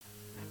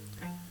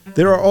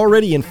There are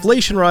already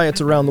inflation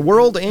riots around the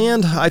world,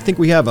 and I think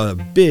we have a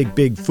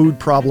big food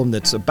problem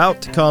that's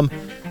about to come.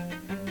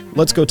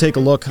 Let's go take a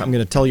look. I'm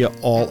going to tell you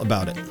all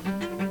about it.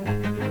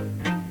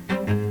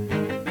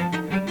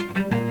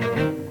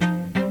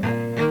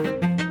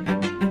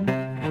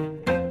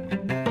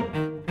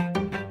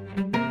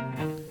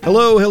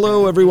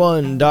 Hello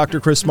everyone. Dr.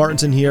 Chris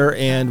Martinson here,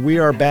 and we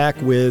are back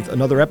with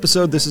another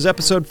episode. This is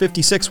episode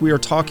 56. We are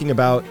talking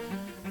about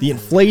the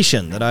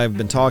inflation that I've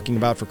been talking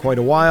about for quite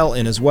a while,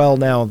 and as well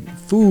now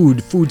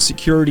food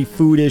security,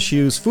 food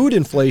issues, food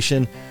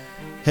inflation.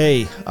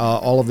 Hey,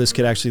 all of this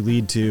could actually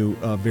lead to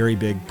very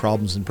big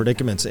problems and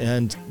predicaments,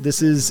 and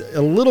this is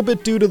a little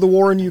bit due to the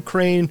war in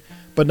Ukraine,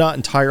 but not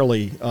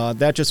entirely.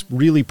 That just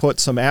really put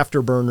some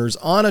afterburners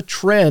on a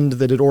trend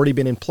that had already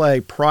been in play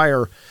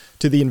prior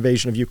to the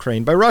invasion of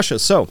Ukraine by Russia.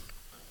 So,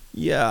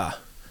 yeah.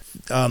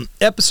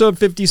 Episode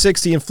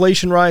 56, the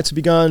inflation riots have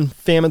begun,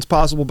 famines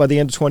possible by the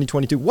end of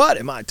 2022. What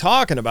am I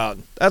talking about?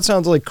 That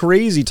sounds like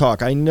crazy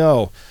talk, I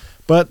know.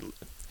 But,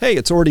 hey,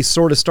 it's already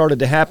sort of started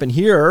to happen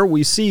here.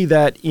 We see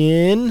that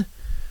in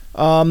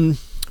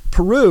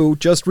Peru,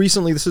 just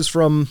recently, this is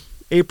from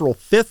April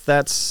 5th,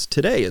 that's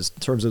today in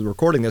terms of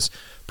recording this,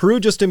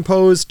 Peru just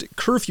imposed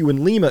curfew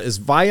in Lima as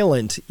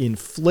violent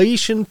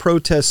inflation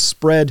protests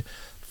spread.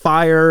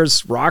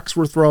 Fires, rocks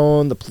were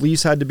thrown, the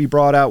police had to be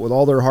brought out with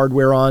all their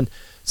hardware on.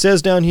 It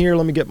says down here,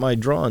 let me get my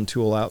drawing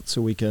tool out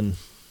so we can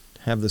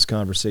have this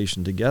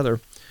conversation together.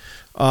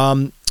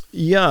 So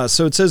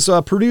it says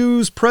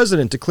Peru's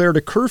president declared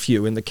a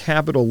curfew in the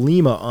capital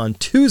Lima on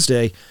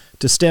Tuesday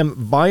to stem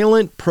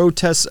violent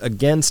protests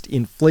against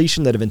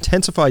inflation that have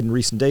intensified in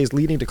recent days,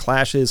 leading to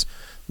clashes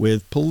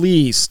with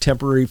police,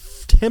 temporary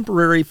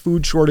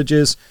food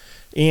shortages,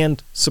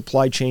 and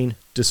supply chain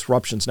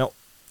disruptions. Now,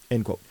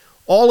 end quote.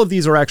 All of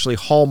these are actually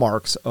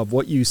hallmarks of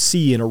what you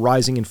see in a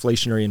rising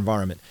inflationary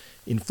environment.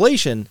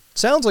 Inflation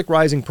sounds like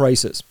rising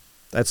prices.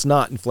 That's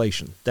not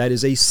inflation. That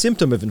is a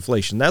symptom of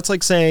inflation. That's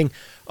like saying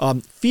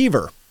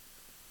fever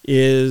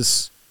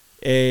is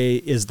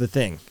the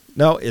thing.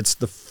 No, it's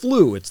the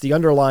flu. It's the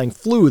underlying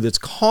flu that's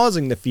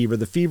causing the fever.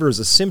 The fever is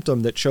a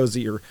symptom that shows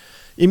that your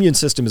immune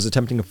system is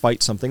attempting to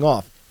fight something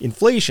off.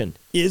 Inflation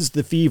is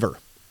the fever.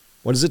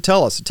 What does it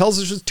tell us? It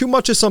tells us there's too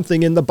much of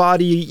something in the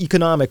body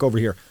economic over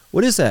here.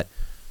 What is that?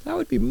 That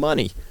would be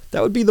money.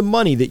 That would be the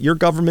money that your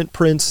government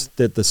prints,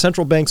 that the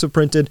central banks have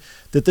printed,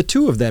 that the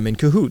two of them in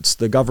cahoots,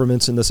 the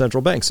governments and the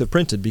central banks, have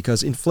printed,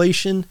 because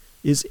inflation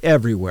is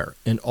everywhere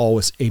and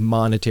always a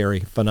monetary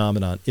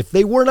phenomenon. If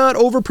they were not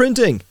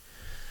overprinting,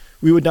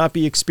 we would not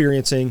be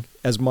experiencing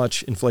as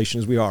much inflation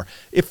as we are.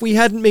 If we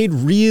hadn't made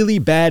really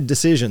bad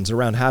decisions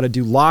around how to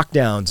do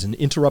lockdowns and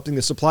interrupting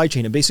the supply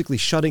chain and basically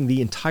shutting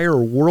the entire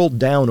world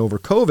down over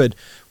COVID,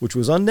 which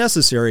was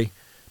unnecessary,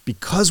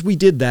 because we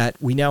did that,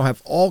 we now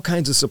have all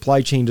kinds of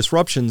supply chain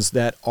disruptions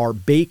that are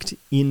baked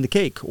in the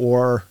cake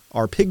or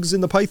are pigs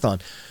in the python.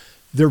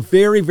 They're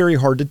very, very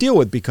hard to deal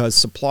with because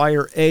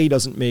supplier A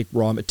doesn't make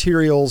raw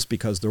materials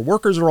because their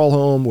workers are all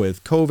home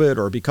with COVID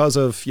or because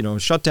of,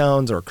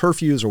 shutdowns or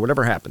curfews or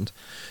whatever happened.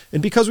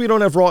 And because we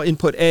don't have raw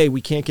input A,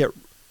 we can't get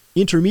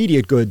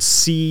intermediate goods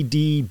C,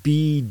 D,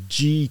 B,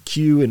 G,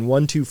 Q, and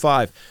 1, 2,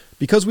 5.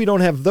 Because we don't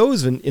have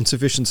those in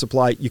insufficient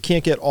supply, you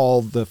can't get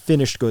all the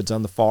finished goods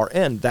on the far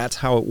end. That's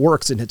how it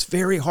works. And it's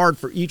very hard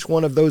for each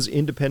one of those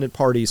independent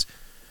parties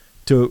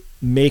to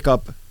make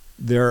up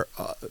their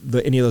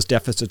any of those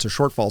deficits or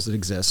shortfalls that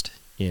exist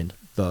in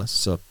the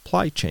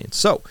supply chain.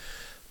 So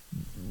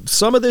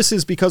some of this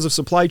is because of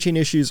supply chain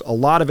issues. A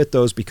lot of it,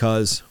 though, is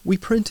because we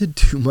printed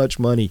too much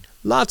money.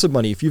 Lots of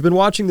money. If you've been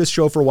watching this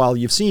show for a while,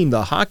 you've seen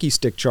the hockey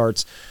stick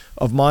charts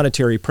of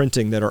monetary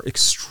printing that are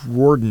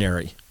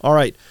extraordinary. All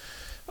right.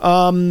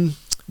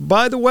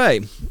 By the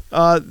way,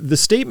 the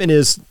statement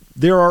is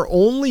there are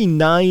only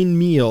 9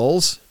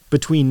 meals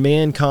between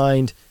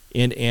mankind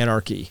and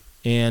anarchy.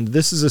 And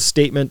this is a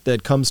statement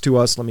that comes to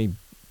us. Let me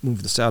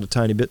move this out a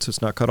tiny bit so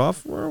it's not cut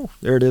off. Well,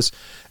 there it is.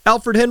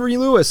 Alfred Henry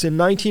Lewis in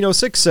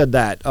 1906 said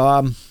that.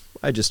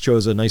 I just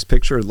chose a nice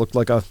picture. It looked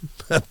like a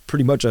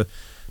pretty much a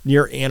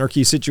near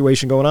anarchy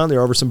situation going on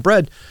there over some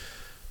bread.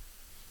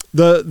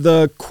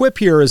 The quip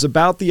here is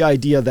about the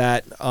idea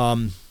that,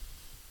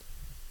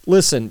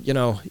 listen,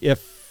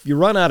 if you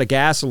run out of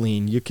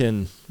gasoline, you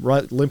can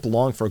limp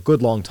along for a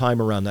good long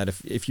time around that.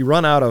 If you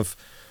run out of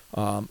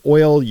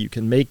oil, you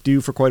can make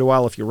do for quite a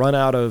while. If you run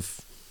out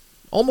of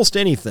almost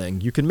anything,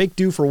 you can make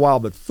do for a while.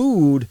 But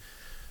food,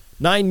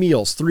 9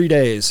 meals, 3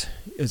 days.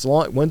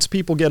 Once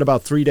people get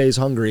about 3 days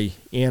hungry,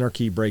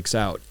 anarchy breaks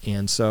out.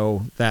 And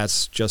so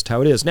that's just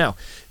how it is. Now,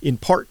 in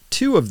part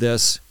 2 of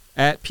this,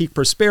 at Peak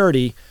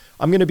Prosperity,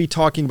 I'm going to be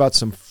talking about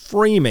some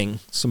framing.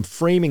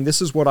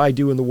 This is what I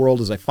do in the world,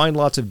 is I find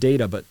lots of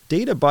data, but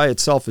data by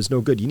itself is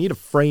no good. You need a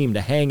frame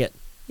to hang it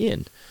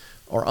in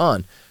or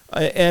on.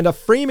 And a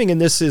framing in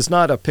this is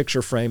not a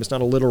picture frame. It's not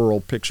a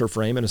literal picture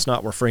frame, and it's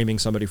not we're framing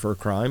somebody for a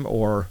crime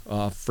or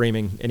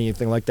framing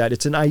anything like that.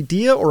 It's an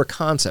idea or a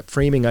concept.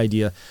 Framing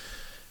idea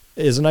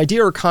is an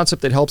idea or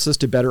concept that helps us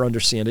to better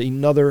understand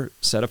another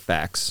set of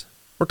facts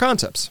or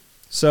concepts.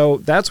 So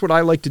that's what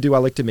I like to do. I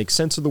like to make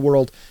sense of the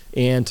world,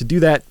 and to do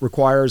that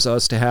requires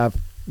us to have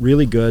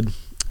really good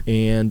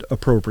and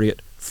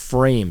appropriate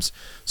frames.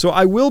 So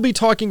I will be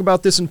talking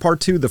about this in part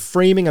 2. The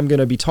framing I'm going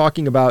to be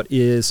talking about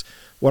is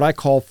what I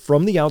call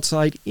from the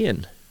outside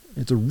in.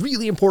 It's a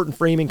really important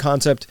framing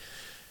concept.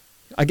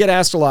 I get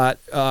asked a lot,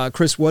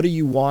 Chris, what are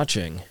you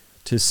watching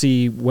to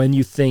see when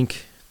you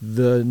think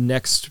the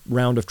next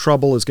round of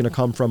trouble is going to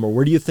come from, or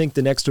where do you think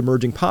the next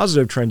emerging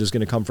positive trend is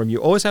going to come from?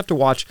 You always have to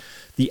watch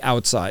the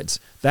outsides.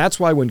 That's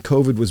why when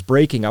COVID was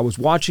breaking, I was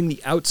watching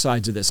the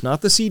outsides of this,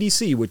 not the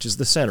CDC, which is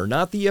the center,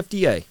 not the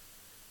FDA,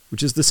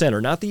 which is the center,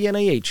 not the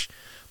NIH,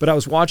 but I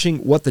was watching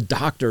what the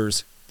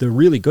doctors, the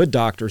really good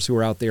doctors who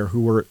were out there,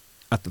 who were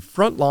at the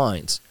front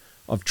lines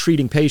of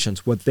treating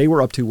patients, what they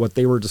were up to, what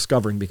they were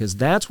discovering, because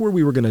that's where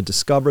we were going to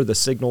discover the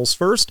signals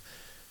first.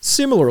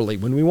 Similarly,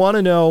 when we want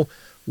to know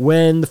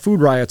when the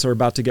food riots are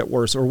about to get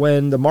worse, or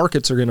when the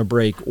markets are going to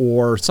break,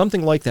 or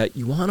something like that,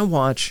 you want to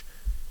watch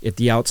it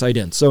the outside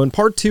in. So in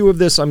part 2 of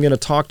this, I'm going to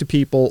talk to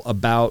people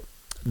about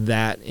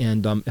that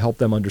and help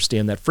them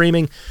understand that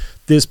framing.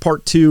 This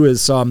part 2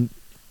 is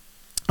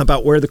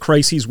about where the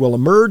crises will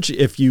emerge.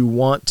 If you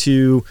want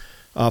to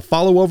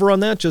follow over on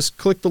that, just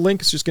click the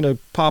link. It's just going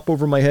to pop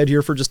over my head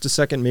here for just a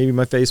second, maybe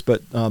my face,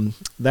 but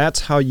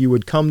that's how you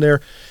would come there.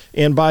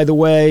 And by the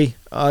way,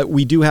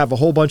 we do have a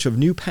whole bunch of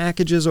new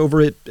packages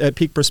over at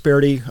Peak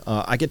Prosperity.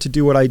 I get to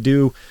do what I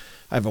do.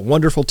 I have a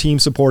wonderful team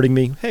supporting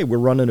me. Hey, we're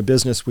running a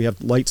business. We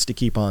have lights to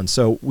keep on.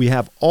 So we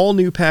have all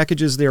new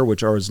packages there,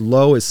 which are as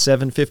low as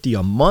 $750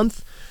 a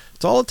month.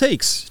 It's all it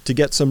takes to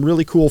get some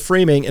really cool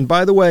framing. And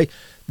by the way,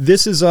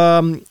 this is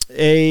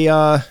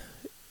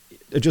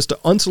just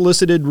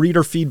unsolicited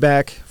reader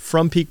feedback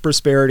from Peak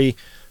Prosperity,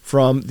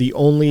 from the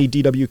only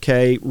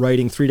DWK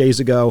writing 3 days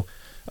ago.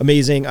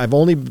 Amazing.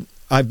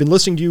 I've been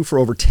listening to you for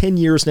over 10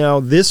 years now.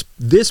 This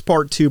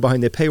part 2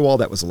 behind the paywall,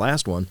 that was the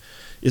last one,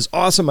 is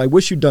awesome. I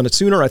wish you'd done it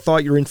sooner. I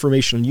thought your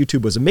information on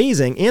YouTube was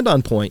amazing and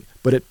on point,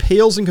 but it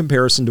pales in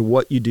comparison to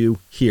what you do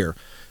here.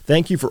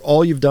 Thank you for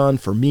all you've done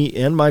for me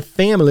and my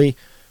family.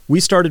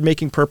 We started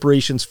making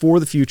preparations for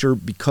the future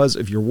because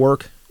of your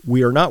work.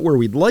 We are not where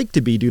we'd like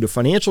to be due to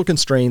financial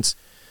constraints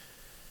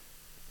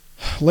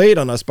laid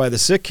on us by the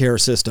sick care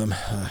system.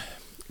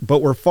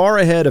 But we're far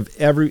ahead of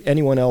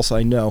anyone else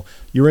I know.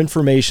 Your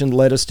information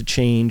led us to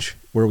change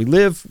where we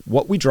live,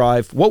 what we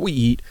drive, what we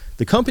eat,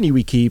 the company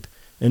we keep,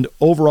 and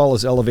overall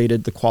has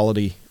elevated the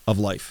quality of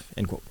life,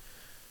 end quote.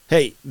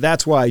 Hey,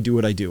 that's why I do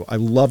what I do. I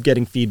love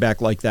getting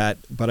feedback like that,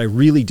 but I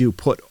really do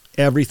put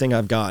everything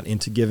I've got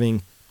into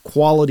giving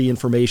quality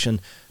information,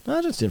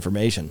 not just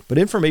information, but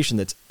information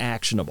that's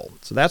actionable.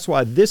 So that's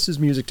why this is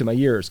music to my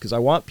ears, because I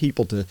want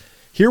people to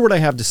hear what I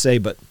have to say,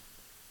 but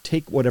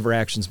take whatever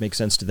actions make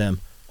sense to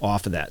them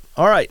off of that.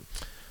 All right.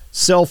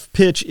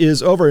 Self-pitch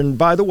is over. And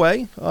by the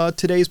way,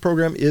 today's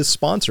program is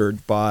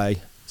sponsored by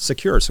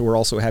Secure, so we're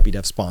also happy to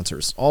have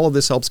sponsors. All of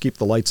this helps keep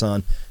the lights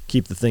on,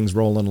 keep the things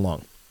rolling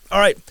along. All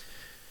right.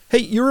 Hey,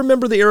 you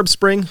remember the Arab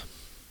Spring?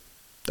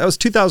 That was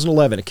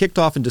 2011. It kicked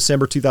off in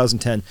December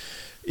 2010.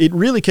 It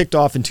really kicked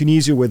off in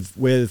Tunisia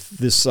with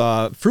this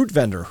fruit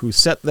vendor who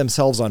set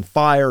themselves on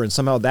fire, and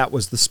somehow that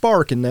was the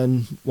spark, and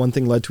then one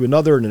thing led to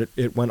another, and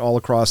it went all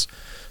across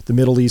the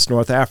Middle East,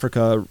 North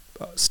Africa,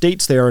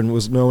 states there, and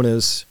was known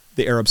as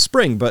the Arab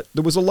Spring. But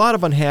there was a lot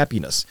of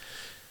unhappiness.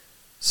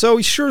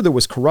 So sure, there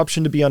was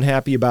corruption to be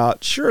unhappy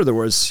about. Sure, there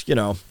was,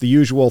 the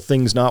usual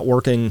things not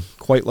working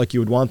quite like you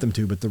would want them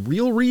to. But the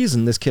real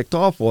reason this kicked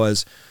off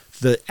was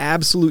the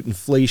absolute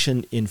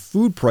inflation in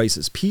food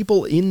prices.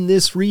 People in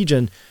this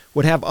region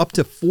would have up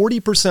to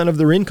 40% of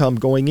their income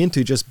going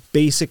into just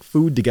basic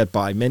food to get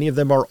by. Many of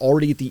them are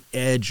already at the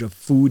edge of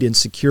food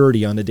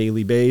insecurity on a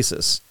daily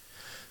basis.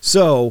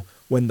 So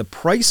when the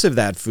price of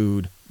that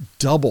food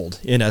doubled,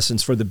 in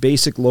essence, for the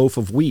basic loaf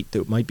of wheat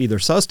that might be their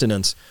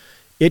sustenance,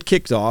 it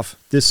kicked off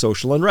this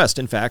social unrest.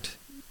 In fact,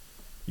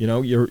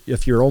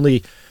 if you're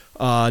only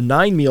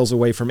 9 meals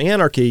away from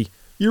anarchy,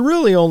 you're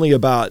really only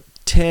about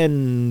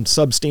 10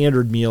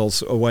 substandard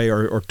meals away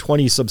or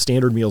 20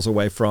 substandard meals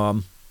away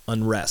from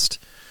unrest.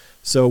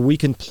 So we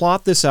can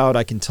plot this out.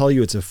 I can tell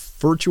you it's a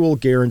virtual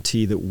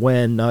guarantee that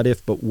when, not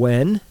if, but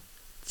when,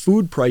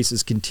 food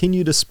prices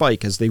continue to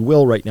spike, as they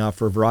will right now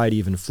for a variety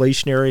of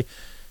inflationary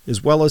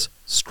as well as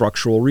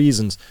structural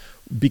reasons.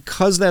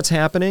 Because that's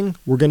happening,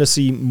 we're going to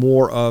see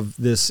more of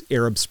this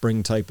Arab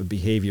Spring type of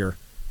behavior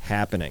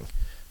happening.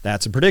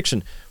 That's a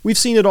prediction. We've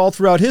seen it all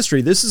throughout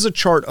history. This is a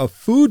chart of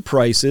food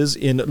prices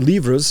in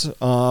livres.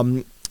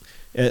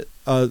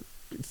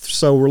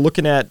 So we're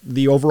looking at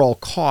the overall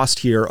cost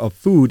here of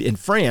food in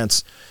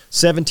France,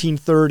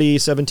 1730,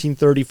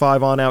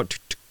 1735 on out,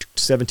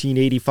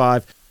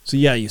 1785. So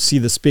yeah, you see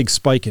this big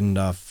spike in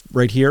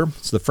right here.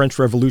 So the French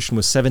Revolution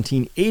was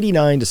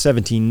 1789 to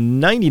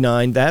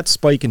 1799. That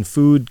spike in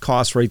food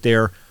costs right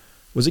there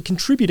was a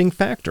contributing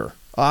factor.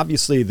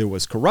 Obviously, there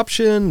was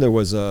corruption, there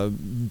was a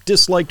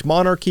disliked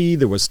monarchy,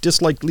 there was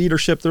disliked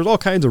leadership. There's all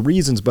kinds of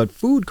reasons, but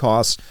food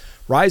costs,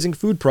 rising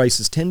food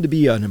prices tend to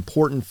be an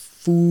important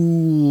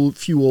fuel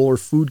or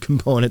food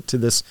component to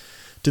this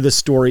to the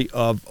story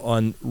of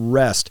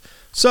unrest.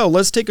 So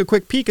let's take a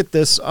quick peek at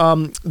this.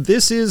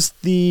 This is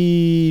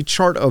the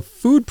chart of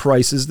food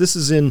prices. This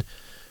is in,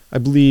 I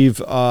believe,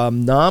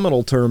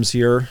 nominal terms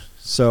here.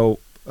 So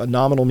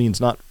nominal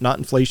means not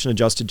inflation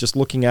adjusted, just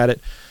looking at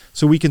it.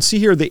 So we can see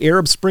here the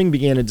Arab Spring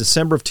began in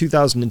December of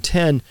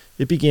 2010.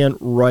 It began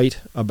right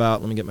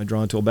about, let me get my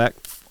drawing tool back,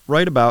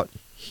 right about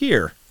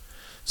here.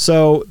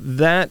 So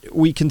that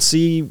we can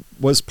see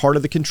was part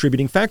of the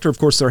contributing factor. Of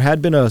course, there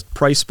had been a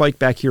price spike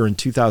back here in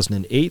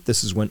 2008.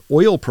 This is when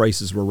oil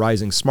prices were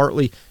rising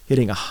smartly,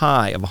 hitting a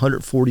high of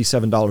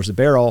 $147 a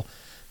barrel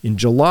in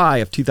July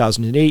of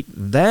 2008.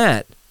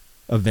 That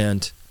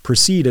event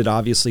preceded,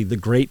 obviously, the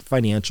great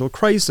financial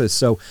crisis.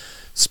 So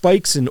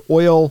spikes in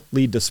oil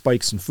lead to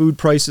spikes in food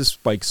prices.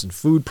 Spikes in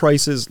food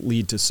prices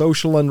lead to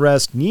social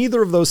unrest.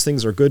 Neither of those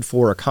things are good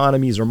for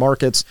economies or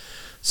markets.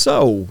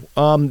 So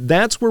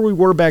that's where we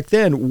were back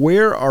then.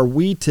 Where are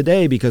we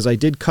today? Because I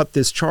did cut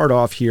this chart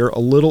off here a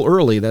little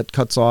early. That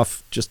cuts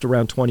off just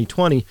around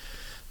 2020.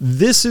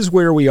 This is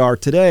where we are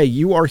today.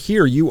 You are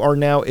here. You are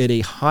now at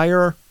a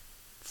higher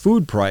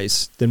food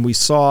price than we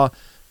saw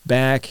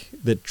back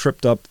that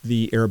tripped up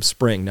the Arab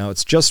Spring. Now,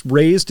 it's just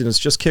raised and it's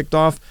just kicked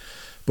off,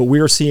 but we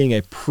are seeing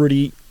a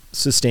pretty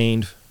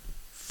sustained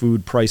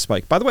food price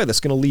spike. By the way, that's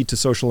going to lead to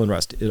social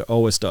unrest. It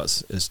always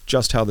does. It's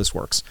just how this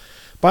works.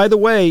 By the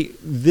way,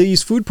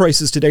 these food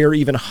prices today are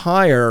even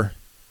higher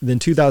than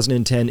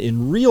 2010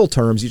 in real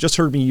terms. You just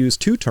heard me use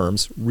two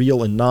terms,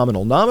 real and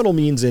nominal. Nominal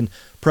means in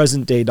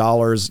present day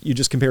dollars. You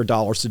just compare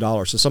dollars to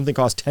dollars. So something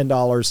cost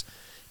 $10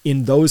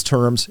 in those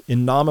terms,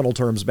 in nominal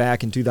terms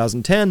back in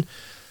 2010.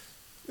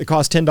 It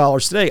cost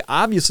 $10 today.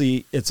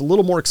 Obviously, it's a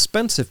little more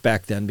expensive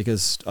back then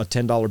because a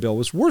 $10 bill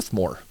was worth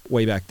more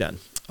way back then.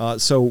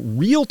 So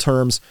real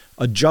terms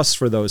adjust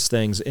for those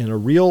things in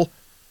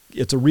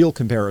it's a real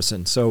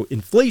comparison. So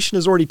inflation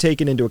is already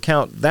taken into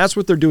account. That's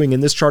what they're doing in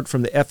this chart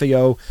from the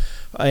FAO.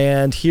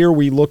 And here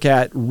we look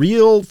at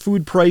real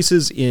food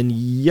prices in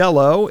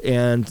yellow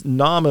and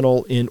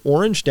nominal in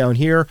orange down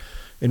here.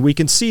 And we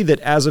can see that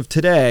as of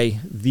today,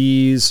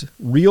 these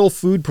real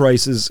food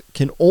prices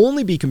can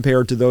only be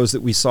compared to those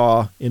that we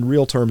saw in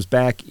real terms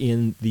back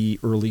in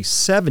the early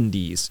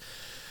 70s.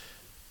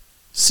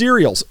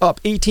 Cereals up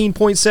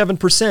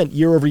 18.7%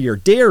 year over year.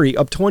 Dairy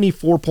up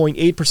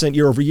 24.8%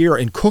 year over year.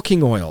 And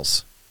cooking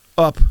oils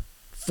up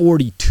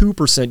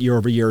 42% year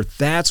over year.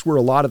 That's where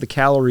a lot of the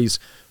calories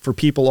for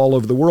people all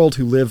over the world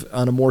who live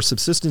on a more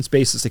subsistence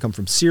basis, they come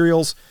from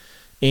cereals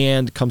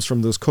and comes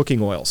from those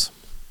cooking oils.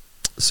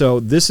 So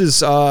this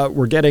is,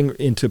 we're getting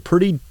into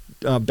pretty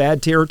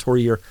bad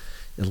territory here,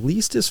 at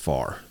least as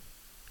far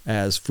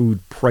as food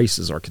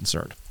prices are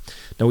concerned.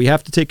 Now we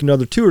have to take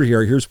another tour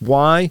here. Here's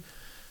why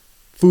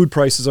food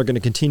prices are going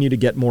to continue to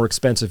get more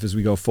expensive as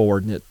we go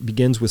forward. And it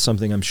begins with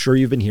something I'm sure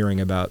you've been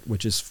hearing about,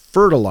 which is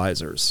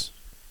fertilizers.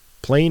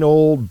 Plain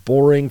old,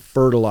 boring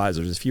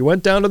fertilizers. If you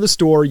went down to the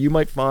store, you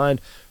might find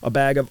a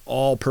bag of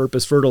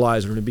all-purpose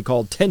fertilizer, and it'd be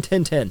called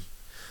 10-10-10.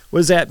 What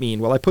does that mean?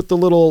 Well, I put the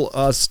little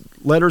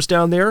letters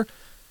down there.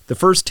 The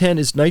first 10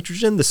 is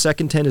nitrogen. The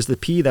second 10 is the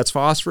P, that's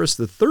phosphorus.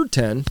 The third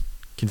 10,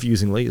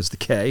 confusingly, is the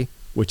K,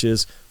 which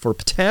is for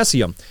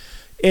potassium.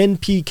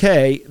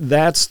 NPK,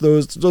 those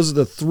are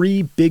the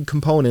three big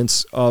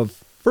components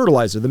of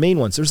fertilizer, the main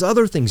ones. There's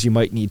other things you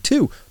might need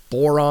too.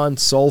 Boron,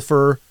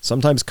 sulfur,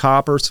 sometimes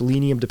copper,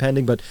 selenium,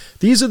 depending, but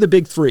these are the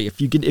big three. If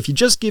you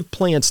just give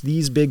plants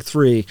these big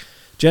three,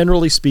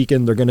 generally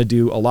speaking, they're going to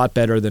do a lot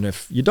better than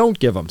if you don't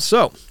give them.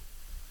 So,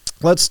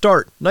 let's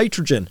start.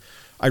 Nitrogen.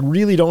 I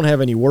really don't have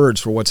any words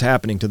for what's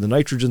happening to the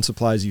nitrogen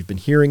supplies. You've been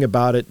hearing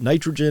about it.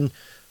 Nitrogen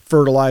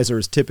fertilizer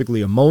is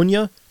typically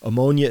ammonia.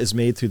 Ammonia is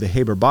made through the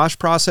Haber-Bosch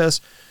process,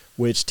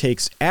 which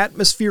takes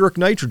atmospheric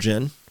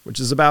nitrogen,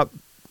 which is about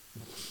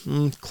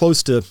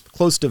close to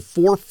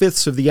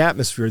 4/5 of the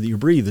atmosphere that you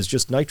breathe is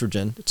just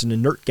nitrogen. It's an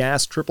inert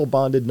gas, triple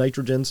bonded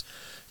nitrogens.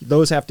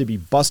 Those have to be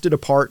busted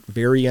apart,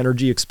 very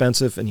energy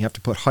expensive, and you have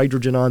to put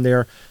hydrogen on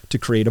there to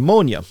create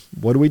ammonia.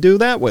 What do we do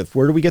that with?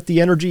 Where do we get the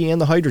energy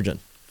and the hydrogen?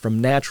 From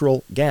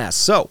natural gas.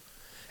 So,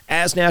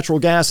 as natural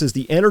gas, as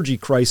the energy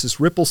crisis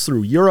ripples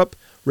through Europe,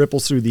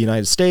 ripples through the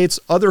United States,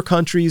 other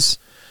countries,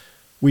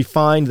 we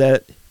find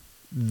that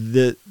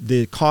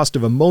the cost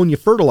of ammonia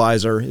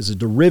fertilizer is a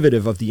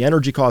derivative of the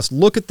energy cost.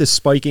 Look at this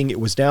spiking. It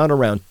was down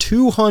around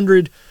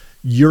 200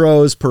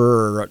 euros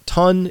per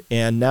ton,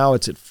 and now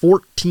it's at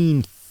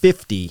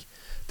 1450.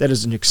 That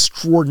is an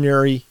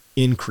extraordinary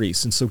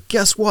increase. And so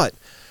guess what?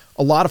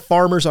 A lot of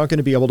farmers aren't going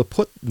to be able to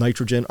put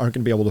nitrogen, aren't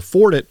going to be able to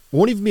afford it,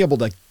 won't even be able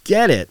to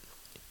get it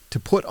to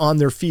put on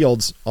their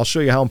fields. I'll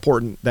show you how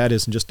important that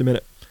is in just a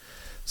minute.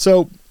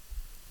 So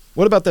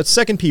what about that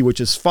second P,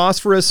 which is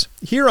phosphorus?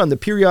 Here on the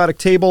periodic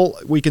table,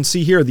 we can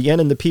see here the N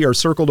and the P are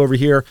circled over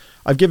here.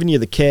 I've given you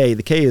the K.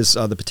 The K is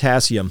the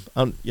potassium.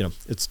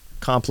 It's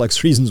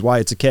complex reasons why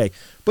it's a K,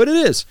 but it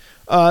is.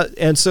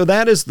 And so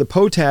that is the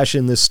potash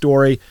in this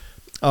story.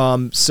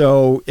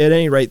 So at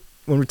any rate,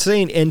 when we're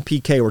saying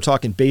NPK, we're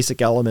talking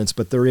basic elements,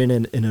 but they're in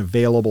an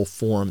available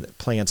form that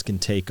plants can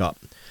take up.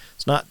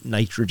 It's not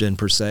nitrogen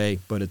per se,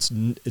 but it's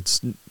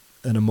an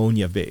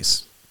ammonia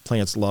base.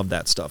 Plants love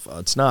that stuff.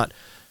 It's not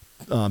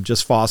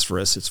just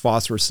phosphorus. It's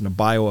phosphorus in a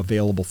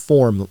bioavailable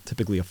form,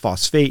 typically a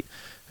phosphate.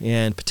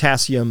 And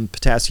potassium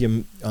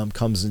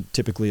comes in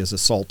typically as a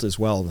salt as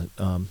well,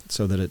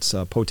 so that it's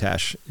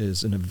potash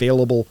is an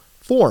available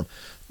form.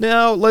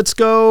 Now let's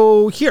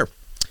go here.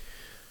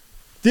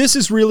 This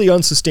is really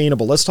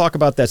unsustainable. Let's talk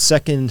about that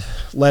second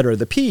letter,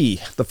 the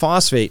P, the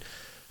phosphate.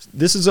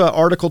 This is an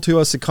article to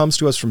us. It comes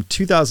to us from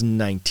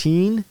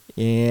 2019,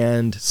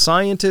 and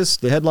scientists,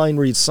 the headline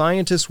reads,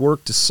 "Scientists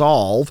work to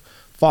solve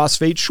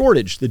phosphate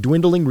shortage, the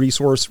dwindling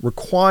resource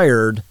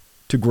required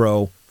to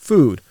grow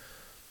food."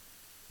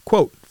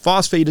 Quote,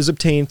 "Phosphate is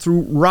obtained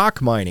through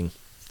rock mining."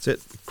 That's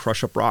it.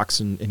 Crush up rocks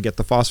and get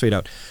the phosphate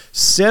out.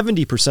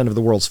 70% of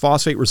the world's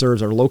phosphate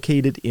reserves are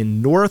located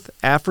in North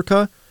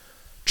Africa.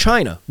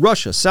 China,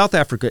 Russia, South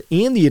Africa,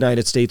 and the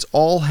United States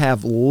all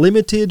have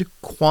limited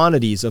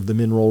quantities of the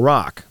mineral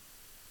rock.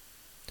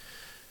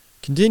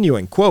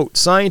 Continuing, quote,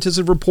 "Scientists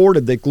have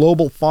reported that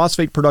global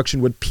phosphate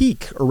production would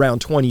peak around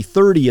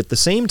 2030. At the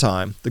same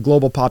time, the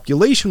global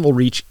population will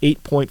reach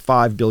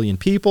 8.5 billion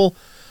people.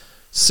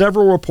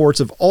 Several reports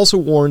have also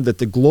warned that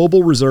the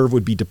global reserve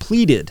would be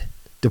depleted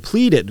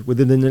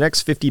within the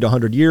next 50 to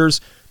 100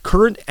 years.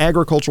 Current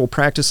agricultural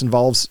practice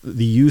involves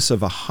the use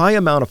of a high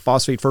amount of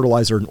phosphate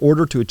fertilizer in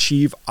order to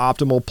achieve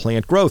optimal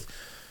plant growth."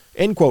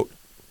 End quote.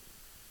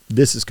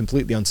 This is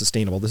completely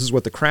unsustainable. This is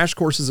what the crash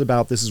course is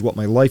about. This is what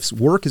my life's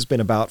work has been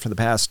about for the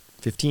past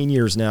 15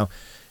 years now,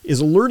 is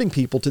alerting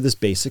people to this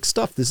basic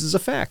stuff. This is a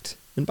fact.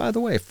 And by the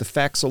way, if the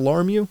facts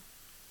alarm you,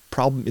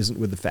 problem isn't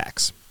with the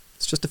facts.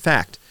 It's just a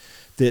fact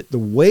that the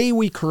way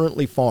we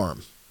currently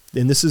farm,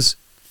 and this is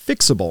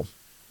fixable,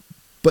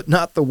 but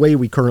not the way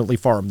we currently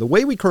farm. The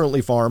way we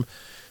currently farm,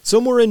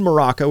 somewhere in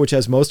Morocco, which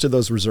has most of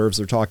those reserves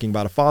they're talking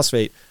about, a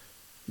phosphate,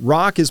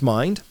 rock is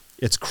mined,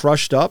 it's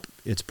crushed up,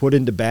 it's put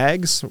into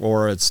bags,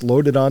 or it's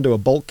loaded onto a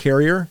bulk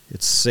carrier,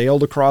 it's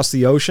sailed across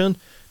the ocean,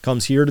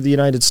 comes here to the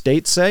United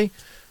States, say,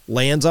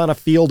 lands on a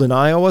field in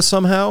Iowa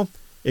somehow,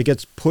 it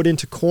gets put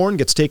into corn,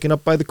 gets taken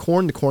up by the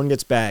corn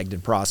gets bagged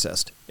and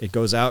processed. It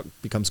goes out,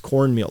 becomes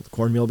cornmeal. The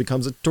cornmeal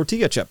becomes a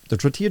tortilla chip. The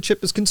tortilla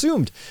chip is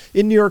consumed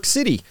in New York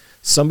City.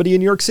 Somebody in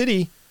New York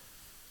City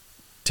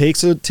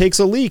takes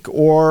a leak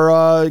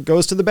or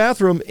goes to the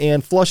bathroom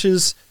and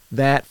flushes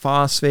that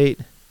phosphate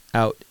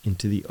out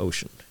into the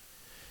ocean.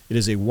 It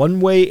is a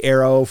one-way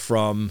arrow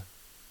from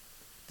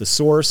the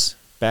source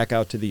back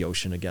out to the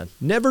ocean again.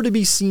 Never to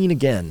be seen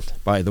again,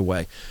 by the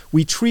way.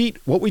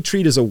 What we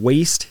treat as a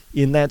waste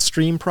in that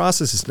stream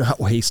process is not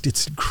waste.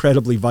 It's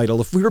incredibly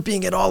vital. If we were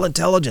being at all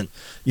intelligent,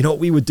 you know what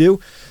we would do?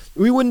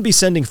 We wouldn't be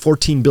sending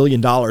 $14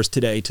 billion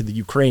today to the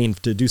Ukraine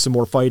to do some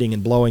more fighting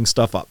and blowing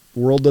stuff up.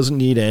 The world doesn't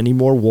need any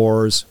more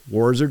wars.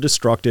 Wars are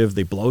destructive.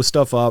 They blow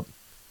stuff up.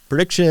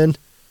 Prediction,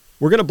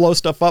 we're going to blow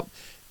stuff up,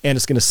 and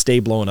it's going to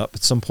stay blown up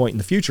at some point in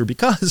the future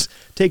because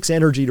it takes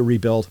energy to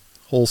rebuild.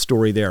 Whole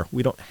story there.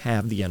 We don't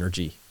have the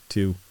energy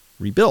to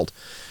rebuild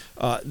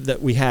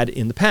that we had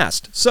in the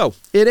past. So,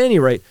 at any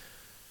rate,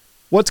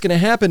 what's going to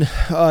happen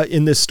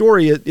in this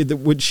story,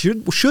 what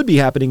should be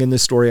happening in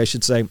this story, I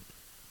should say,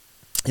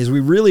 is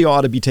we really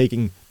ought to be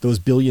taking those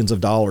billions of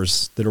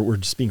dollars that we're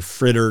just being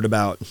frittered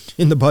about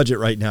in the budget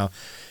right now,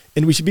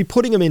 and we should be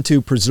putting them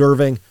into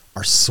preserving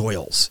our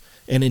soils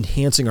and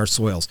enhancing our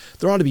soils.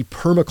 There ought to be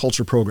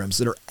permaculture programs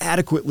that are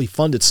adequately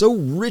funded, so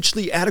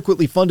richly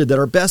adequately funded that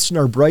our best and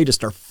our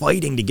brightest are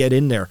fighting to get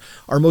in there.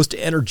 Our most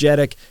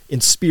energetic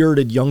and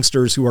spirited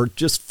youngsters who are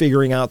just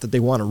figuring out that they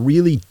want to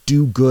really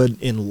do good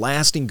and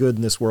lasting good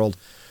in this world,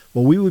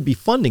 well, we would be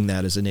funding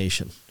that as a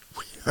nation.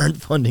 We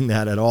aren't funding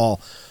that at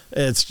all.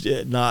 It's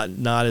not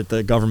at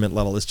the government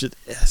level. It's just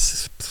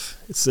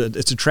it's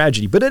a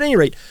tragedy. But at any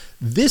rate,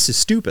 this is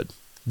stupid.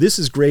 This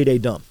is grade A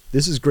dumb.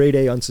 This is grade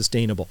A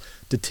unsustainable.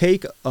 To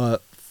take a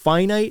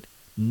finite,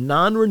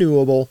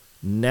 non-renewable,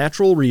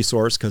 natural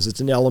resource, because it's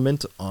an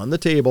element on the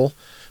table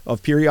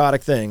of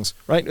periodic things,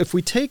 right? If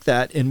we take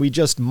that and we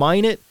just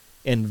mine it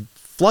and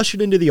flush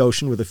it into the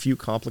ocean with a few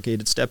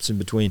complicated steps in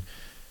between,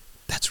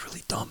 that's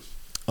really dumb.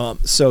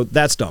 So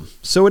that's dumb.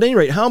 So at any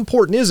rate, how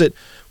important is it?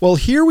 Well,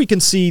 here we can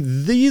see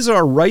these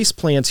are rice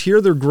plants. Here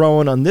they're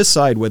growing on this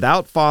side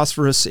without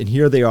phosphorus, and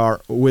here they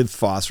are with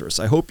phosphorus.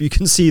 I hope you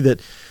can see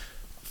that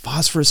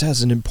phosphorus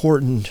has an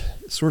important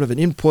sort of an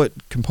input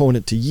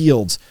component to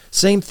yields.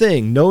 Same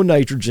thing, no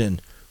nitrogen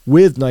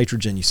with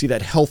nitrogen. You see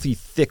that healthy,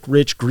 thick,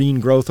 rich green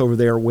growth over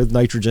there with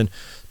nitrogen.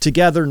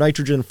 Together,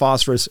 nitrogen and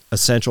phosphorus,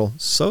 essential.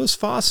 So is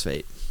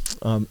phosphate.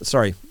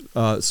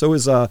 So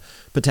is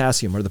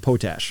potassium or the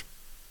potash.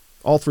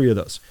 All three of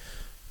those.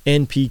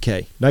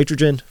 NPK,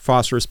 nitrogen,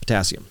 phosphorus,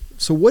 potassium.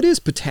 So what is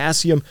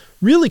potassium?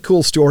 Really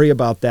cool story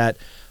about that.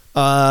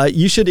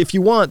 You should, if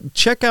you want,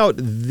 check out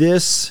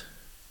this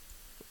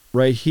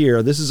right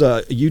here. This is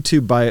a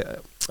YouTube by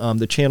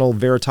the channel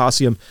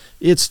Veritasium.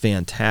 It's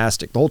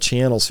fantastic. The whole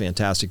channel's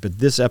fantastic, but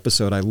this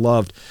episode I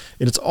loved.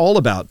 And it's all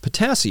about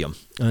potassium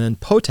and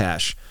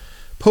potash.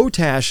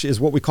 Potash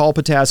is what we call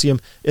potassium.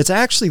 It's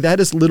actually,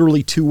 that is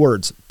literally two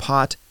words,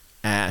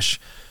 pot-ash.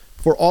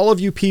 For all of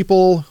you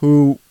people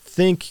who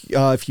think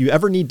if you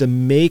ever need to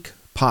make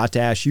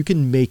potash. You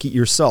can make it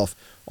yourself.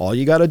 All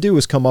you got to do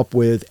is come up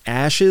with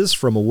ashes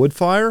from a wood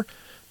fire.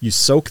 You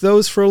soak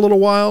those for a little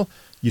while.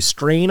 You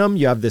strain them.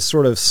 You have this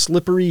sort of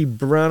slippery,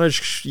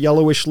 brownish,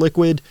 yellowish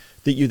liquid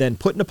that you then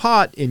put in a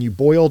pot and you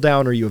boil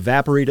down or you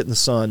evaporate it in the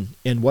sun.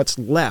 And what's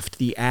left,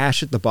 the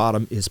ash at the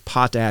bottom, is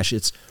potash.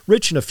 It's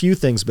rich in a few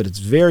things, but it's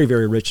very,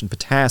 very rich in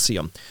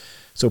potassium.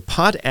 So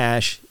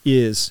potash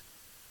is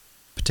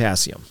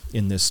potassium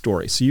in this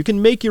story. So you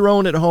can make your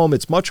own at home.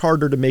 It's much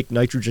harder to make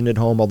nitrogen at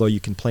home, although you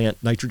can plant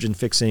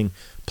nitrogen-fixing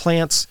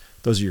plants.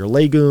 Those are your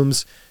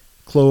legumes,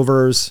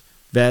 clovers,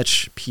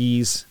 vetch,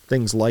 peas,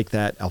 things like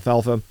that,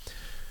 alfalfa.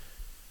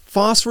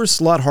 Phosphorus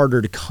is a lot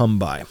harder to come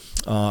by.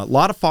 A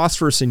lot of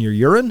phosphorus in your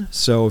urine,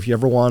 so if you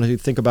ever want to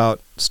think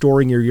about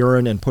storing your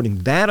urine and putting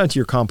that onto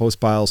your compost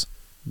piles,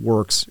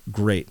 works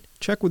great.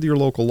 Check with your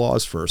local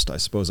laws first, I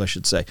suppose I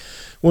should say.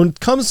 When it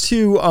comes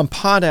to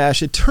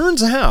potash, it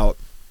turns out,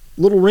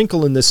 little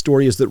wrinkle in this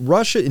story is that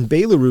Russia and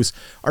Belarus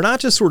are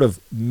not just sort of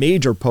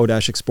major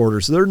potash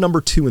exporters. They're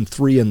number 2 and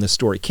 3 in this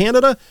story.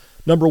 Canada,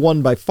 number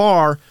 1 by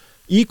far,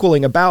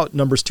 equaling about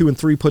numbers 2 and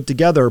 3 put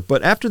together.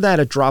 But after that,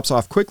 it drops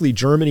off quickly.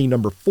 Germany,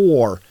 number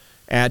 4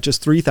 at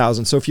just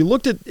 3,000. So if you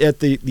looked at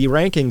the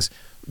rankings,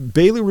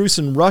 Belarus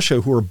and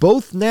Russia, who are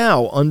both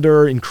now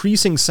under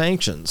increasing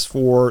sanctions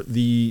for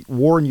the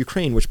war in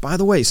Ukraine, which, by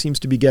the way, seems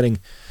to be getting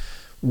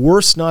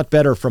worse, not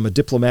better from a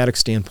diplomatic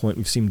standpoint.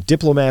 We've seen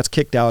diplomats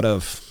kicked out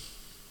of,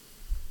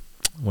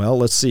 well,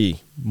 let's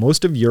see.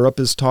 Most of Europe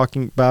is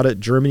talking about it.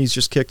 Germany's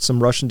just kicked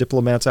some Russian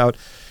diplomats out.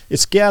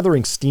 It's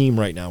gathering steam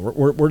right now.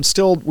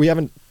 We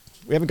haven't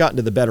gotten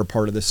to the better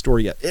part of this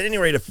story yet. At any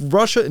rate, if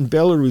Russia and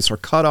Belarus are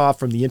cut off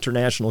from the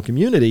international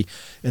community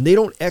and they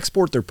don't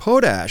export their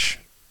potash,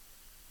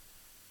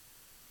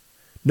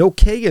 no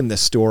K in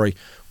this story.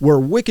 We're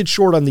wicked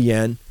short on the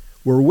N.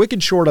 We're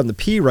wicked short on the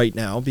P right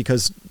now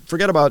because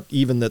forget about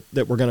even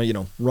that we're going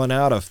to run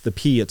out of the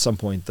P at some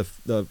point,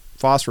 the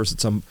phosphorus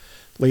at some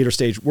later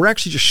stage. We're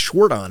actually just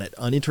short on it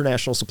on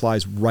international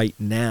supplies right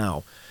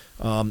now.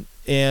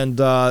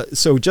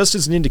 So just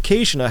as an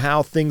indication of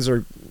how things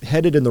are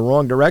headed in the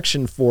wrong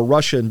direction for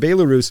Russia and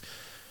Belarus,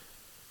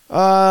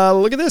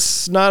 look at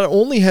this. Not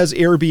only has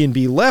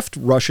Airbnb left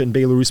Russia and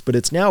Belarus, but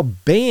it's now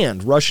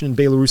banned Russian and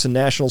Belarusian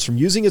nationals from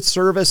using its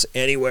service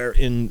anywhere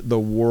in the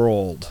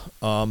world.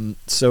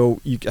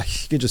 So you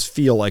can just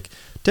feel like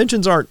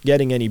tensions aren't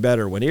getting any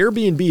better. When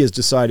Airbnb has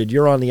decided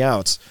you're on the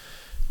outs,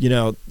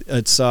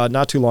 it's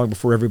not too long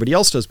before everybody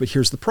else does. But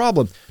here's the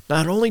problem.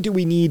 Not only do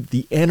we need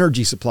the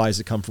energy supplies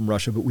that come from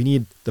Russia, but we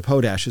need the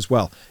potash as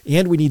well.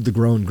 And we need the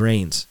grown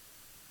grains.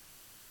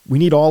 We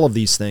need all of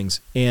these things.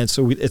 And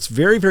so it's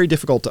very, very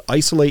difficult to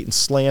isolate and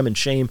slam and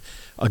shame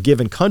a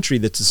given country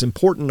that's as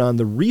important on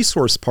the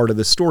resource part of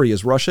the story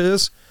as Russia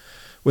is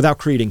without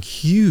creating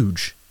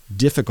huge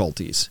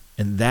difficulties.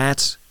 And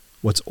that's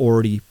what's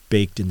already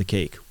baked in the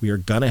cake. We are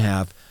going to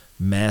have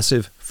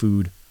massive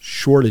food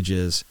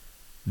shortages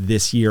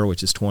this year,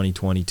 which is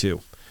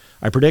 2022.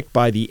 I predict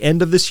by the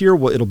end of this year,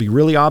 it'll be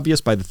really obvious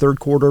by the third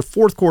quarter,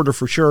 fourth quarter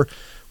for sure,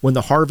 when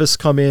the harvests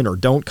come in or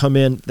don't come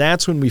in.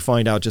 That's when we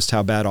find out just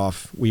how bad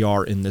off we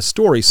are in this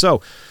story.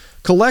 So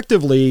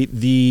collectively,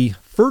 the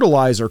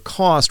fertilizer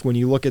cost, when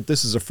you look at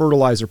this as a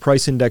fertilizer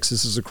price index,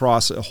 this is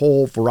across a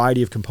whole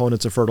variety of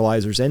components of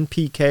fertilizers,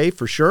 NPK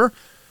for sure,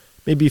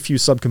 maybe a few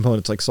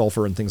subcomponents like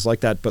sulfur and things like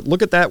that. But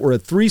look at that. We're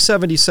at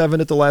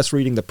 377 at the last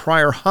reading. The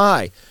prior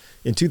high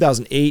in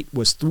 2008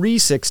 was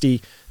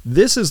 360.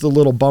 This is the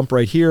little bump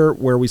right here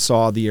where we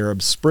saw the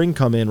Arab Spring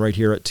come in right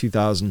here at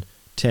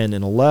 2010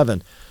 and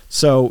 11.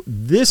 So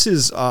this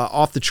is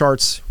off the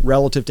charts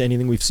relative to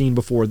anything we've seen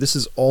before. This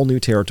is all new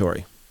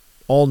territory,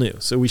 all new.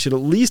 So we should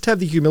at least have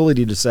the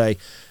humility to say,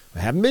 I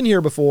haven't been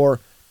here before,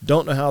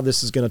 don't know how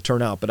this is going to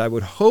turn out. But I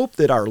would hope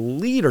that our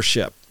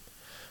leadership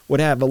would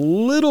have a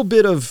little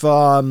bit of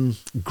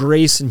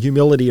grace and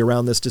humility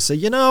around this to say,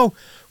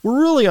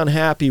 we're really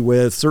unhappy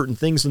with certain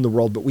things in the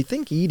world, but we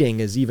think eating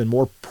is even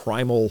more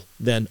primal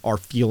than our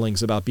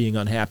feelings about being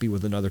unhappy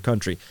with another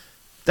country.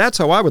 That's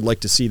how I would like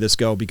to see this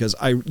go, because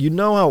you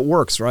know how it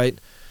works, right?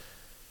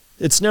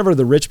 It's never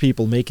the rich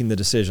people making the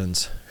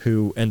decisions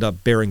who end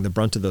up bearing the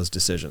brunt of those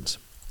decisions.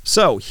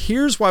 So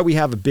here's why we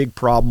have a big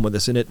problem with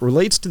this, and it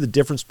relates to the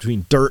difference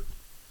between dirt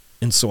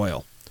and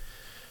soil.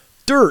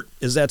 Dirt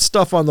is that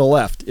stuff on the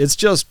left. It's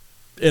just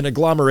an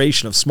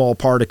agglomeration of small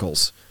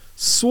particles.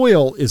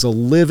 Soil is a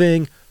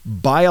living,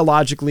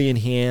 biologically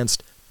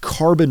enhanced,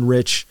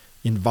 carbon-rich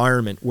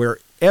environment where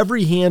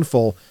every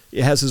handful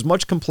has as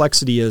much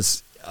complexity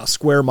as a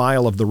square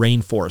mile of the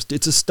rainforest.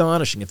 It's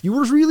astonishing. If you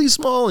were really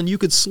small and you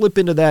could slip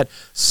into that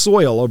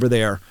soil over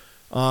there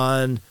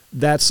on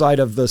that side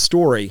of the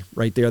story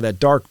right there, that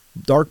dark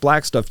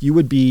black stuff, you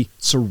would be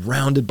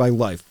surrounded by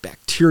life.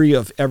 Bacteria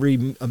of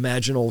every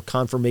imaginable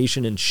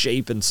conformation and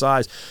shape and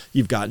size.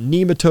 You've got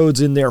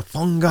nematodes in there,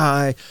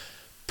 fungi,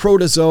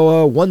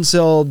 protozoa,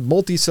 one-celled,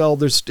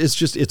 multi-celled.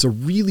 It's a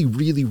really,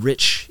 really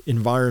rich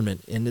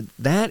environment. And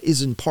that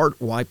is in part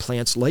why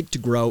plants like to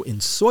grow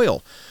in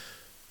soil.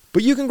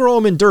 But you can grow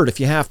them in dirt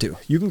if you have to.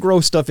 You can grow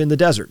stuff in the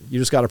desert. You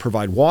just got to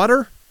provide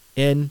water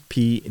N,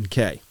 P, and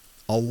K.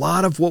 A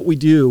lot of what we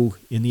do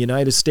in the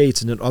United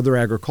States and in other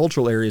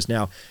agricultural areas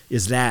now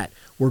is that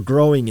we're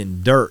growing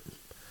in dirt.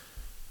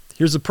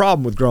 Here's the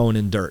problem with growing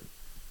in dirt.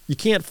 You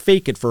can't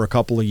fake it for a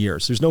couple of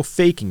years. There's no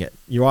faking it.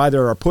 You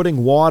either are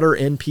putting water,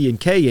 N, P, and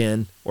K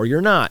in, or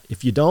you're not.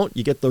 If you don't,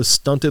 you get those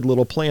stunted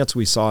little plants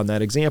we saw in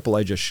that example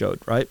I just showed,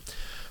 right?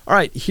 All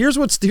right, here's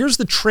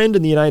the trend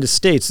in the United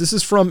States. This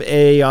is from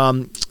a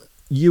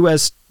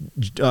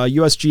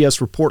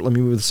USGS report. Let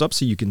me move this up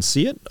so you can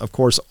see it. Of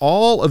course,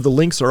 all of the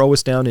links are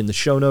always down in the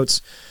show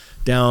notes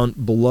down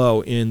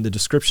below in the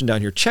description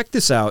down here. Check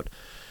this out.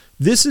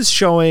 This is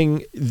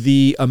showing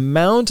the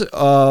amount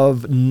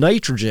of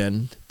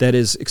nitrogen that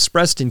is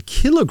expressed in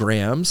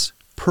kilograms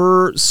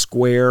per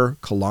square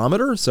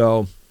kilometer,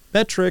 so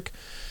metric.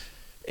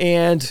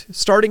 And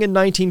starting in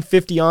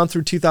 1950 on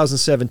through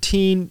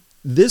 2017,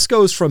 this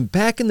goes from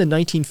back in the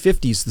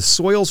 1950s, the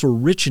soils were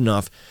rich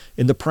enough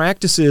and the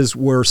practices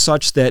were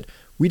such that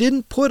we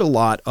didn't put a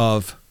lot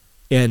of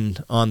N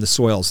on the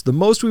soils. The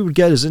most we would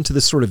get is into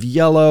this sort of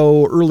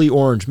yellow, early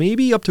orange,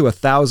 maybe up to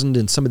 1,000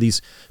 in some of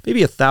these,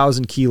 maybe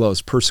 1,000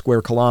 kilos per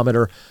square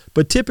kilometer.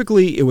 But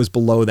typically it was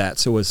below that.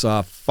 So it was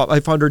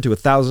 500 to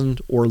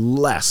 1,000 or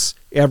less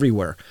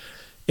everywhere.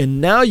 And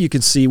now you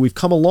can see we've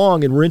come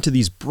along and we're into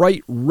these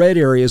bright red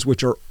areas,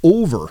 which are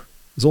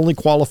is only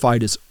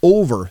qualified as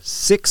over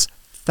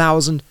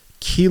 6,000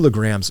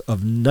 kilograms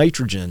of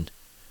nitrogen.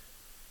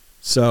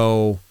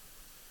 So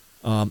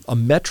a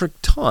metric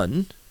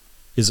ton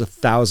is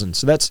 1,000.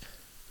 So that's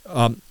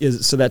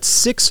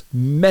 6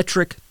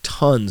 metric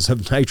tons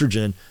of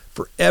nitrogen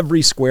for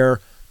every square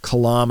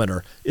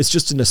kilometer. It's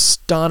just an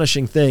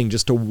astonishing thing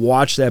just to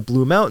watch that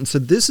bloom out. And so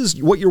this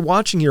is what you're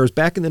watching here is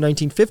back in the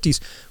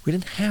 1950s, we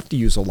didn't have to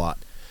use a lot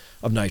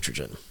of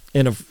nitrogen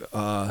and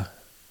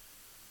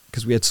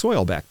because we had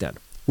soil back then.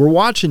 We're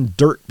watching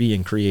dirt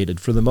being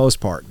created for the most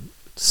part.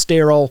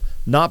 Sterile,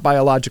 not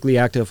biologically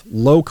active,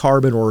 low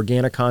carbon or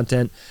organic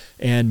content,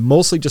 and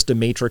mostly just a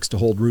matrix to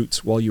hold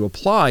roots while you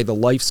apply the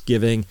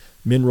life-giving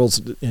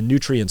minerals and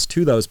nutrients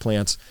to those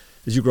plants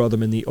as you grow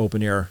them in the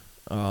open air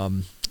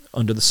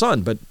under the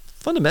sun. But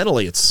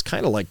fundamentally, it's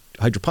kind of like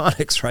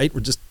hydroponics, right?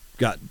 We're just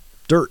got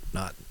dirt,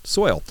 not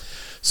soil.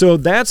 So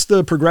that's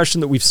the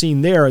progression that we've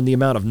seen there and the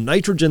amount of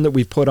nitrogen that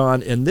we've put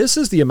on. And this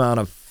is the amount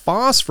of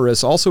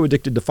phosphorus, also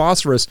addicted to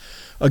phosphorus.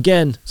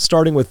 Again,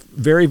 starting with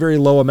very, very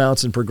low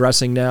amounts and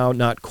progressing now,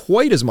 not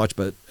quite as much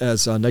but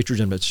as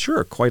nitrogen, but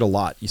sure, quite a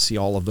lot. You see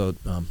all of the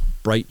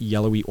bright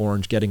yellowy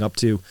orange getting up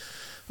to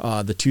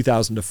the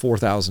 2,000 to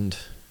 4,000,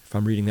 if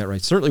I'm reading that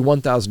right. Certainly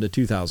 1,000 to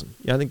 2,000.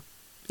 Yeah, I think,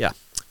 yeah.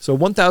 So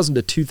 1,000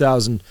 to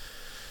 2,000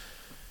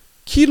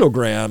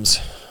 kilograms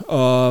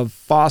of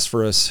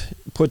phosphorus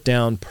put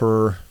down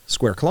per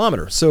square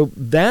kilometer. So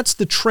that's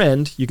the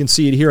trend. You can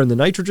see it here in the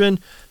nitrogen.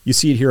 You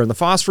see it here in the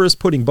phosphorus.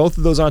 Putting both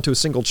of those onto a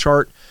single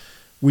chart,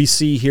 we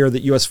see here that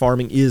U.S.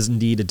 farming is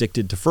indeed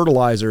addicted to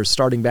fertilizers.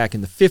 Starting back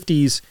in the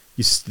 50s,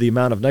 the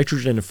amount of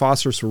nitrogen and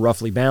phosphorus were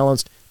roughly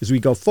balanced. As we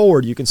go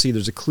forward, you can see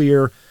there's a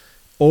clear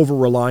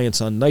over-reliance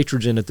on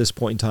nitrogen at this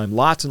point in time.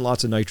 Lots and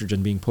lots of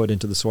nitrogen being put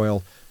into the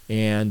soil.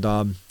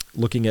 And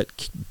looking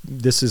at,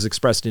 this is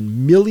expressed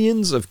in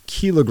millions of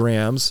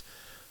kilograms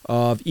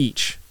of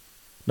each.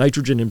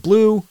 Nitrogen in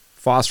blue,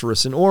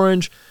 phosphorus in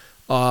orange.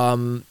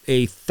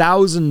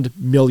 1,000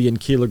 million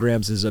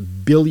kilograms is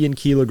 1 billion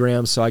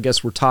kilograms. So I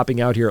guess we're topping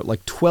out here at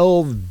like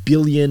 12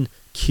 billion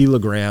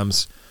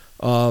kilograms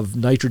of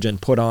nitrogen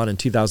put on in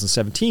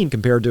 2017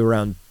 compared to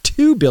around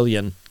 2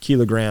 billion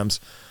kilograms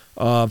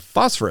of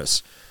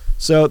phosphorus.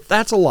 So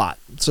that's a lot.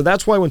 So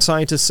that's why when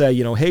scientists say,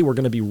 hey, we're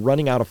going to be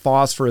running out of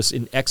phosphorus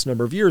in X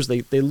number of years,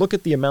 they look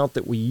at the amount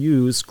that we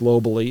use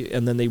globally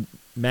and then they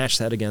match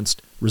that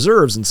against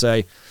reserves and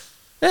say,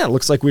 yeah, it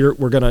looks like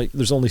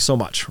there's only so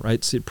much, right?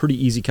 It's a pretty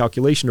easy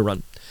calculation to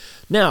run.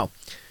 Now,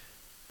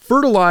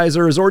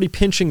 fertilizer is already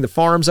pinching the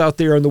farms out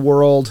there in the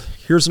world.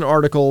 Here's an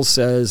article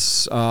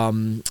says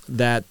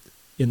that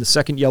in the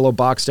second yellow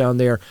box down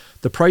there,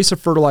 the price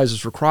of fertilizers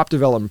for crop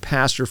development,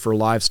 pasture for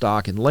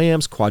livestock and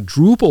lambs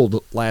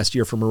quadrupled last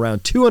year from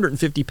around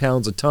 250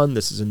 pounds a ton,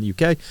 this is in the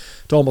UK,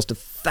 to almost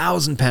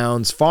 1,000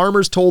 pounds.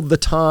 Farmers told The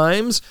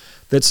Times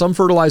that some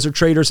fertilizer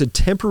traders had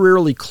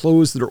temporarily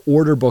closed their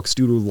order books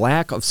due to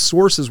lack of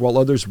sources while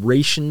others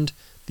rationed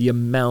the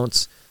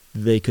amounts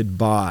they could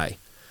buy.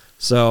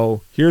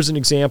 So here's an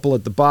example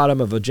at the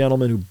bottom of a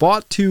gentleman who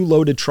bought 2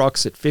 loaded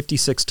trucks at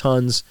 56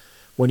 tons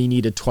when he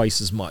needed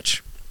twice as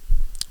much.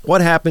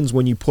 What happens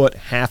when you put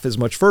half as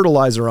much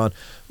fertilizer on?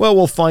 Well,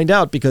 we'll find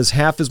out because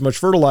half as much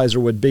fertilizer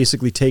would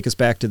basically take us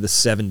back to the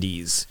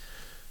 70s.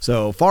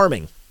 So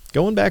farming,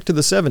 going back to the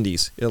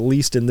 70s, at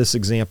least in this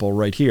example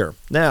right here.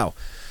 Now,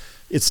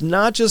 it's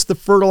not just the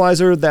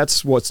fertilizer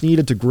that's what's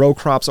needed to grow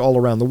crops all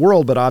around the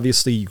world, but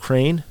obviously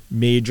Ukraine,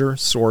 major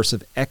source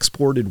of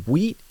exported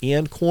wheat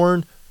and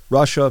corn.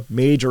 Russia,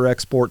 major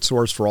export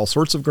source for all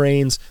sorts of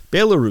grains.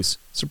 Belarus,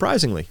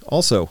 surprisingly,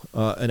 also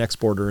an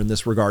exporter in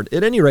this regard.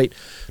 At any rate,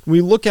 when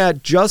we look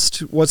at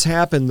just what's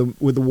happened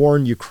with the war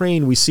in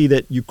Ukraine, we see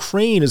that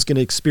Ukraine is going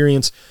to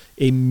experience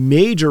a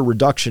major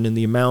reduction in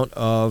the amount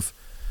of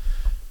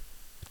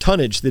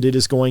tonnage that it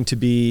is going to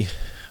be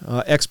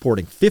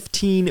exporting.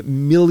 15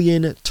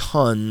 million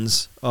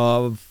tons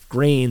of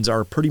grains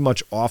are pretty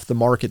much off the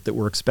market that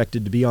were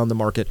expected to be on the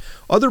market.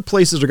 Other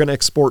places are going to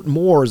export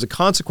more as a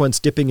consequence,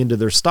 dipping into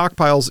their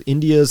stockpiles.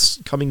 India's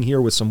coming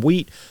here with some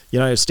wheat,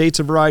 United States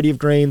a variety of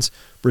grains,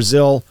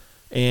 Brazil,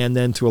 and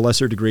then to a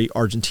lesser degree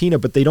Argentina,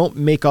 but they don't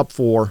make up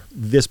for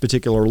this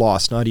particular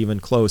loss, not even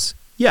close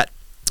yet.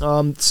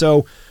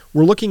 So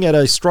we're looking at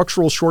a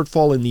structural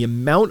shortfall in the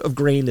amount of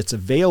grain that's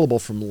available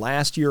from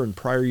last year and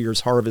prior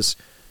year's harvest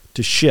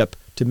to ship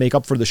to make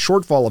up for the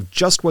shortfall of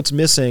just what's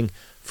missing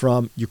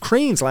from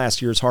Ukraine's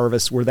last year's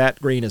harvest, where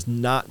that grain is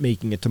not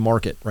making it to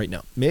market right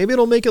now. Maybe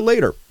it'll make it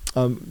later.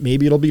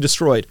 Maybe it'll be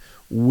destroyed.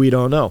 We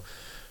don't know.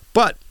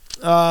 But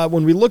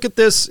when we look at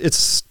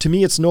this, to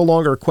me, it's no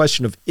longer a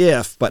question of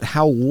if, but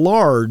how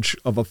large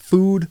of a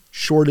food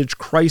shortage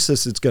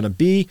crisis it's going to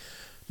be.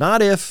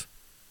 Not if,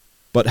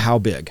 but how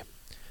big.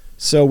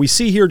 So we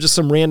see here just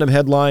some random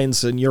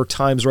headlines. The New York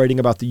Times writing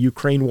about the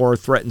Ukraine war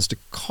threatens to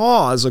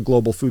cause a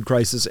global food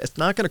crisis. It's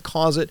not going to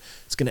cause it.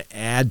 It's going to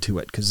add to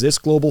it, because this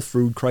global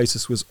food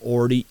crisis was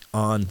already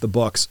on the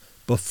books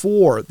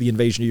before the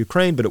invasion of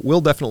Ukraine, but it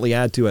will definitely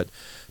add to it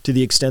to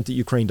the extent that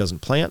Ukraine doesn't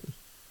plant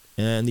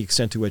and the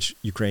extent to which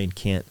Ukraine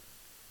can't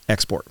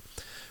export.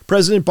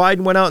 President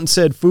Biden went out and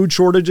said food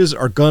shortages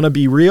are going to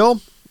be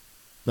real.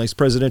 Nice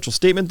presidential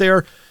statement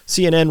there.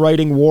 CNN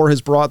writing, war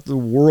has brought the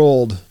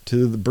world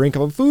to the brink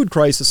of a food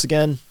crisis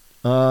again.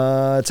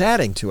 It's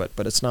adding to it,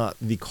 but it's not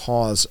the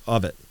cause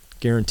of it,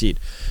 guaranteed.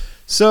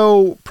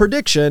 So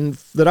prediction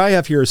that I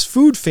have here is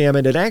food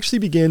famine. It actually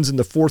begins in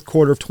the fourth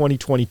quarter of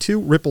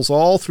 2022, ripples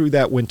all through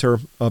that winter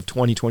of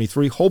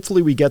 2023.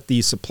 Hopefully we get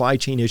the supply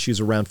chain issues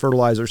around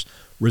fertilizers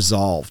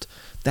resolved.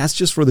 That's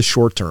just for the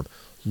short term.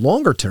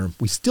 Longer term,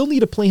 we still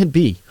need a plan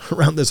B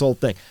around this whole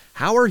thing.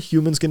 How are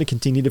humans going to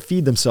continue to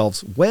feed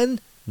themselves? When?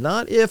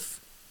 Not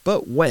if,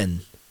 but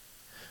when.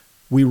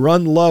 We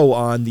run low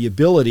on the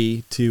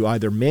ability to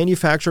either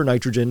manufacture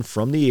nitrogen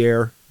from the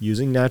air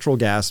using natural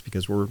gas,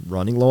 because we're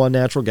running low on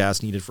natural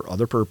gas needed for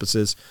other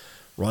purposes,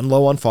 run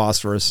low on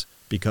phosphorus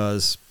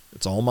because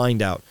it's all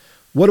mined out.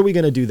 What are we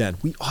going to do then?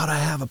 We ought to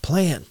have a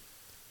plan.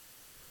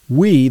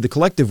 We, the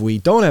collective we,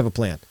 don't have a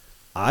plan.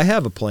 I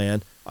have a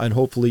plan. And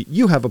hopefully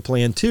you have a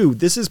plan too.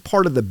 This is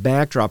part of the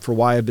backdrop for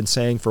why I've been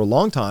saying for a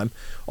long time,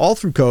 all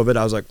through COVID,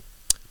 I was like,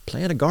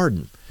 plant a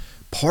garden.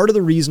 Part of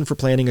the reason for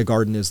planting a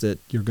garden is that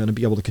you're going to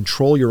be able to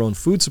control your own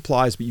food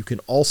supplies, but you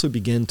can also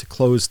begin to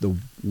close the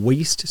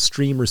waste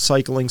stream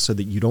recycling so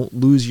that you don't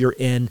lose your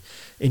N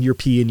and your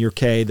P and your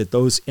K, that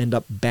those end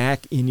up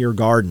back in your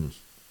garden.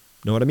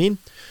 Know what I mean?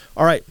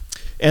 All right.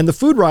 And the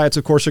food riots,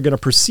 of course, are going to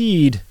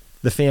precede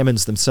the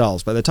famines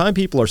themselves. By the time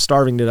people are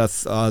starving to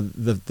death,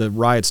 the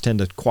riots tend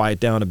to quiet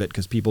down a bit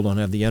because people don't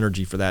have the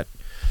energy for that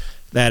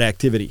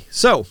activity.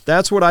 So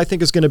that's what I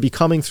think is going to be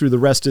coming through the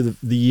rest of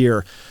the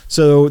year.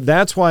 So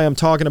that's why I'm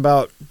talking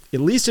about,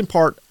 at least in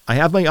part, I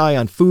have my eye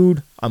on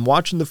food. I'm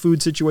watching the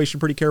food situation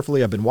pretty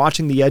carefully. I've been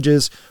watching the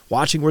edges,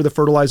 watching where the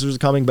fertilizers are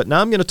coming. But now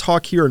I'm going to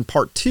talk here in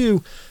part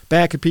 2,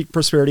 back at Peak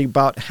Prosperity,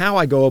 about how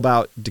I go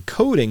about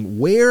decoding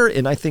where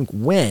and I think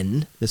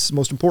when, this is the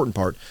most important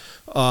part,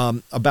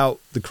 about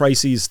the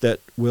crises that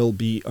will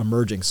be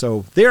emerging.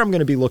 So there I'm going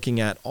to be looking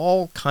at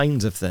all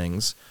kinds of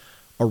things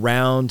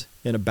around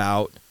and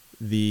about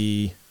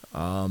the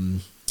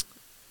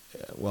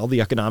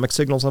economic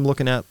signals I'm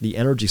looking at, the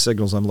energy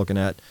signals I'm looking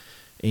at,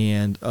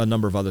 and a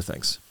number of other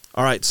things.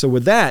 All right, so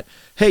with that,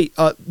 hey,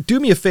 do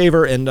me a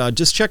favor and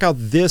just check out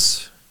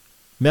this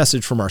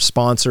message from our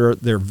sponsor.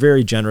 They're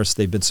very generous.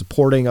 They've been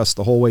supporting us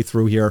the whole way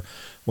through here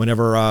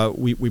whenever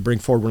we bring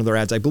forward one of their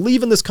ads. I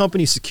believe in this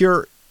company,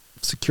 secure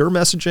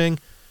messaging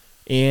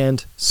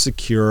and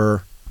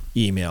secure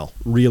email.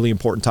 Really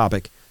important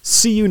topic.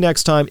 See you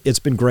next time. It's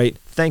been great.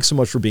 Thanks so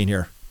much for being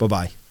here.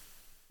 Bye-bye.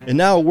 And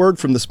now a word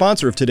from the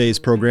sponsor of today's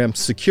program,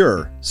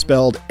 Secure,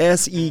 spelled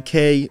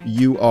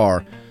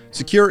S-E-K-U-R.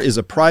 Secure is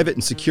a private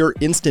and secure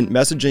instant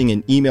messaging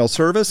and email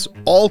service.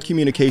 All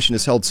communication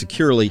is held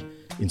securely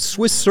in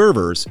Swiss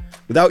servers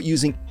without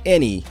using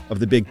any of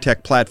the big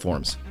tech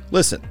platforms.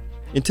 Listen,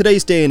 in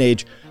today's day and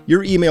age,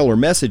 your email or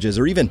messages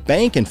or even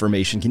bank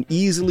information can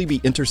easily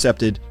be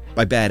intercepted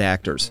by bad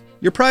actors.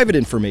 Your private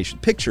information,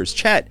 pictures,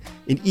 chat,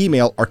 and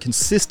email are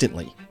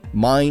consistently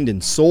mined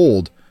and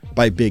sold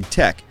by big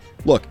tech.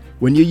 Look,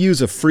 when you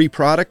use a free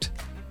product,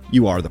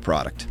 you are the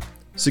product.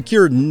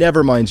 Secure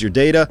never mines your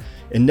data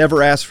and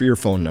never asks for your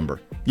phone number.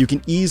 You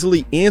can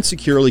easily and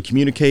securely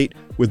communicate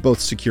with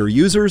both secure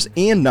users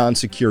and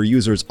non-secure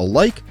users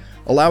alike,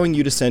 allowing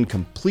you to send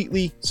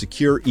completely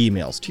secure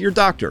emails to your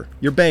doctor,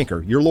 your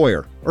banker, your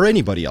lawyer, or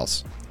anybody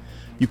else.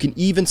 You can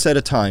even set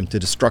a time to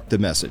destruct the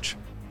message.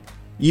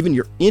 Even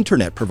your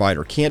internet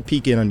provider can't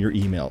peek in on your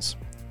emails.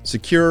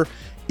 Secure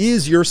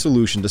is your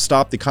solution to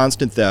stop the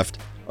constant theft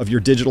of your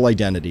digital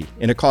identity,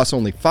 and it costs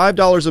only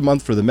 $5 a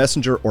month for the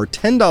Messenger or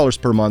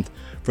 $10 per month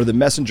for the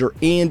Messenger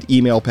and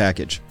email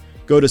package.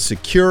 Go to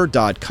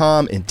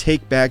secure.com and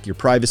take back your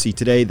privacy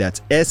today.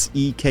 That's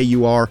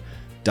SEKUR.com.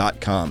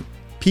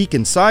 Peak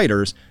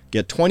Insiders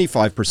get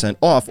 25%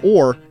 off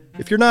or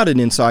If you're not an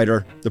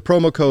insider, the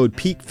promo code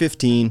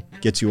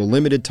PEAK15 gets you a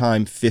limited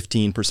time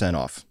 15%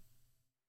 off.